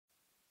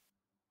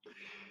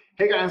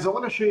Hey guys, I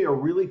want to show you a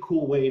really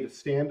cool way to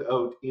stand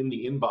out in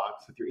the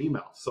inbox with your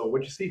email. So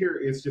what you see here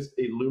is just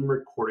a Loom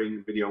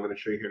recording video. I'm going to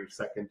show you here in a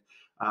second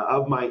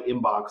of my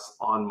inbox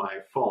on my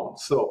phone.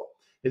 So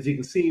as you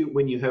can see,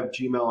 when you have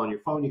Gmail on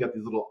your phone, you got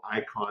these little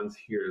icons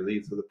here.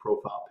 These are the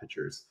profile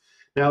pictures.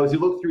 Now, as you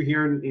look through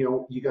here,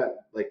 you got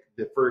like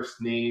the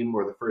first name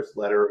or the first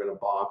letter in a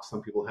box.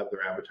 Some people have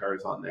their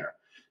avatars on there.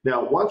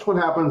 Now, watch what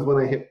happens when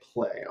I hit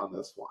play on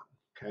this one,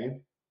 okay?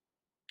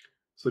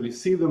 So do you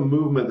see the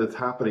movement that's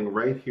happening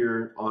right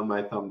here on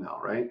my thumbnail,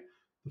 right?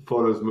 The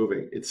photo's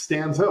moving. It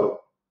stands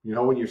out.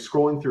 When you're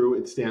scrolling through,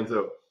 it stands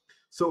out.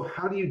 So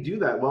how do you do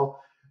that? Well,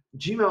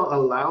 Gmail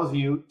allows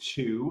you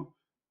to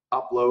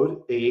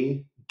upload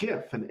a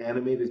GIF, an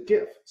animated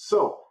GIF.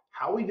 So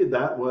how we did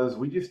that was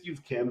we just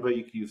used Canva.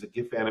 You can use a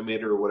GIF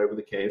animator or whatever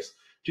the case.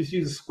 Just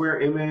use a square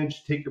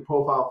image, take your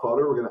profile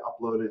photo. We're going to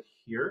upload it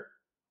here.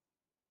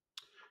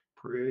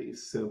 Pretty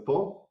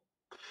simple.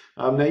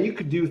 Now you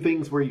could do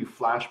things where you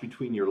flash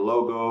between your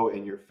logo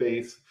and your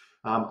face.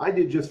 I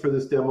did just for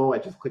this demo, I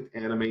just clicked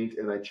animate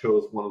and I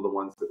chose one of the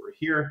ones that were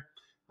here.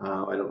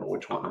 I don't know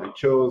which one I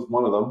chose,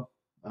 one of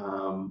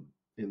them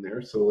in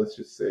there. So let's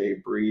just say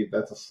breathe,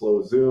 that's a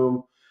slow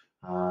zoom.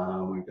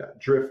 We've got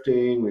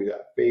drifting, we've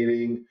got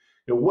fading,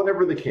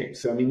 whatever the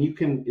case. I mean,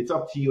 it's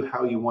up to you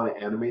how you want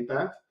to animate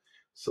that.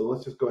 So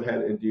let's just go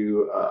ahead and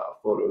do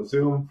photo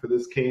zoom for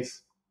this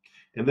case.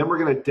 And then we're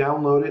going to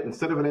download it.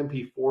 Instead of an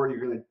MP4, you're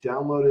going to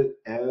download it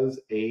as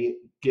a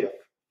GIF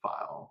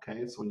file.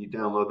 Okay, so when you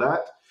download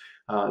that,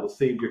 it'll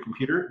save your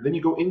computer. Then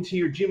you go into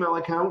your Gmail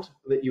account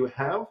that you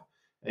have,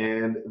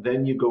 and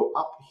then you go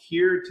up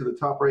here to the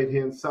top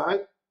right-hand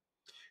side,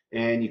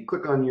 and you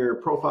click on your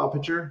profile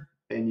picture,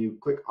 and you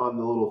click on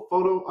the little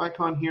photo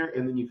icon here,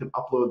 and then you can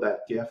upload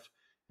that GIF.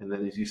 And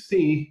then as you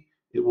see,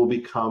 it will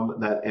become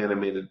that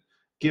animated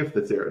GIF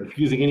that's there. And if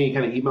you're using any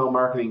kind of email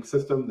marketing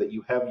system that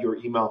you have your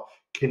email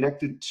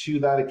connected to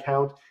that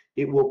account,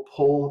 it will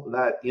pull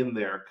that in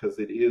there because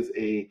it is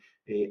a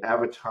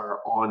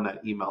avatar on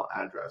that email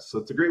address. So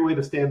it's a great way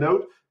to stand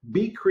out.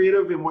 Be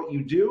creative in what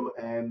you do,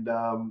 and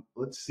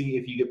let's see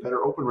if you get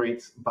better open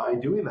rates by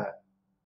doing that.